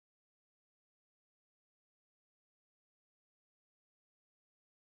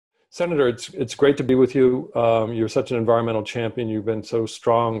Senator, it's great to be with you. You're such an environmental champion. You've been so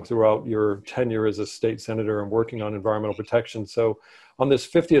strong throughout your tenure as a state senator and working on environmental protection. So on this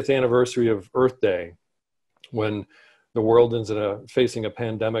 50th anniversary of Earth Day, when the world is facing a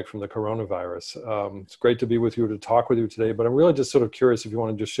pandemic from the coronavirus, it's great to be with you, to talk with you today. But I'm really just sort of curious if you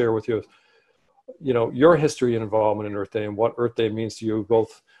want to just share with you, your history and involvement in Earth Day and what Earth Day means to you,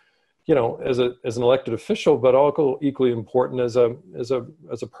 both as an elected official, but also equally important as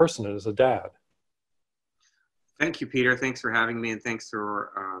a person and as a dad. Thank you, Peter. Thanks for having me, and thanks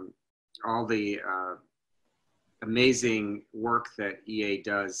for all the amazing work that EA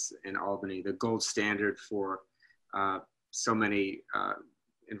does in Albany, the gold standard for so many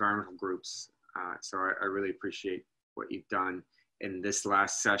environmental groups. So I really appreciate what you've done in this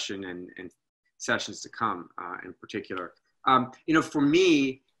last session and sessions to come in particular. For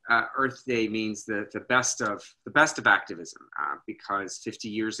me, Earth Day means the best of activism, because 50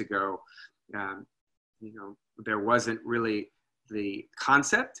 years ago, there wasn't really the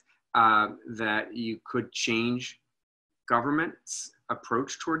concept that you could change government's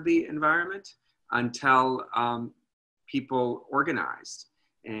approach toward the environment until people organized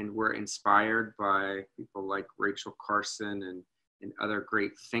and were inspired by people like Rachel Carson and other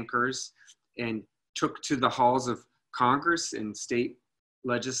great thinkers, and took to the halls of Congress and state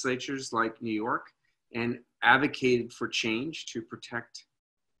legislatures like New York and advocated for change to protect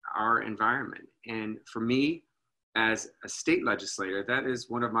our environment. And for me, as a state legislator, that is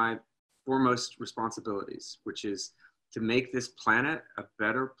one of my foremost responsibilities, which is to make this planet a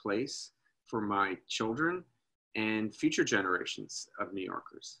better place for my children and future generations of New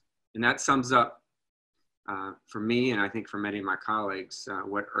Yorkers. And that sums up for me, and I think for many of my colleagues,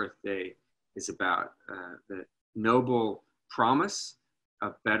 what Earth Day is about, the noble promise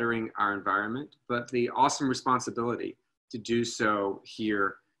of bettering our environment, but the awesome responsibility to do so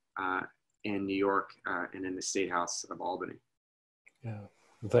here in New York and in the State House of Albany. Yeah,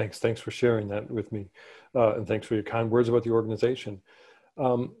 thanks for sharing that with me. And thanks for your kind words about the organization.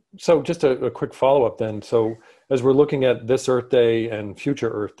 So just a quick follow-up then. So as we're looking at this Earth Day and future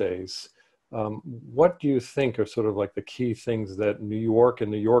Earth Days, what do you think are sort of like the key things that New York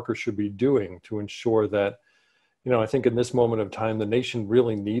and New Yorkers should be doing to ensure that, I think in this moment of time, the nation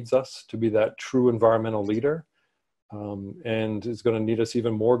really needs us to be that true environmental leader, and is going to need us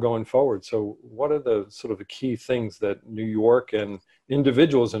even more going forward. So what are the sort of the key things that New York and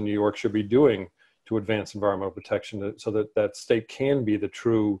individuals in New York should be doing to advance environmental protection so that that state can be the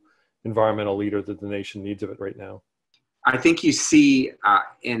true environmental leader that the nation needs of it right now? I think you see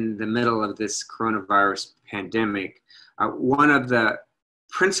in the middle of this coronavirus pandemic, one of the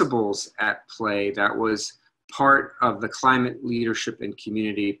principles at play that was part of the Climate Leadership and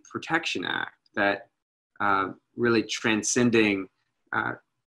Community Protection Act, that really transcending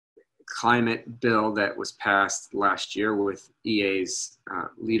climate bill that was passed last year with EA's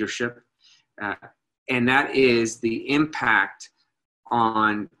leadership. And that is the impact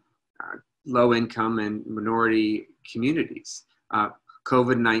on low income and minority communities.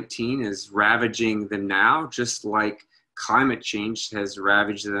 COVID-19 is ravaging them now, just like climate change has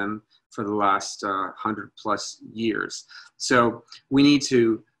ravaged them for the last 100+ years. So we need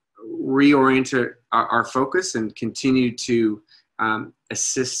to reorient our focus and continue to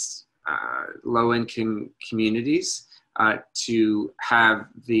assist low-income communities to have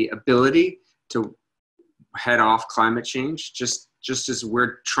the ability to head off climate change, just as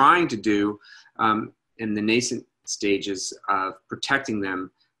we're trying to do in the nascent stages of protecting them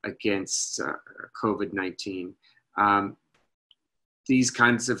against COVID-19. These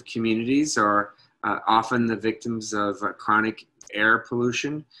kinds of communities are often the victims of chronic air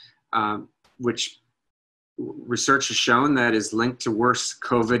pollution, which research has shown that is linked to worse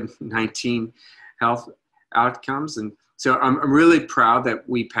COVID-19 health outcomes. And so I'm really proud that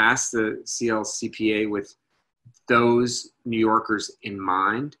we passed the CLCPA with those New Yorkers in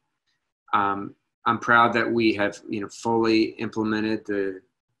mind. I'm proud that we have fully implemented the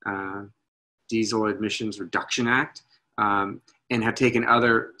Diesel Emissions Reduction Act, and have taken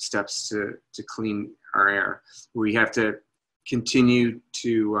other steps to clean our air. We have to continue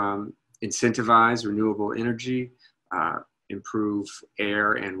to incentivize renewable energy, improve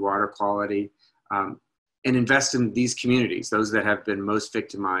air and water quality, and invest in these communities, those that have been most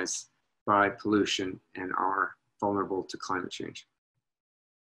victimized by pollution and are vulnerable to climate change.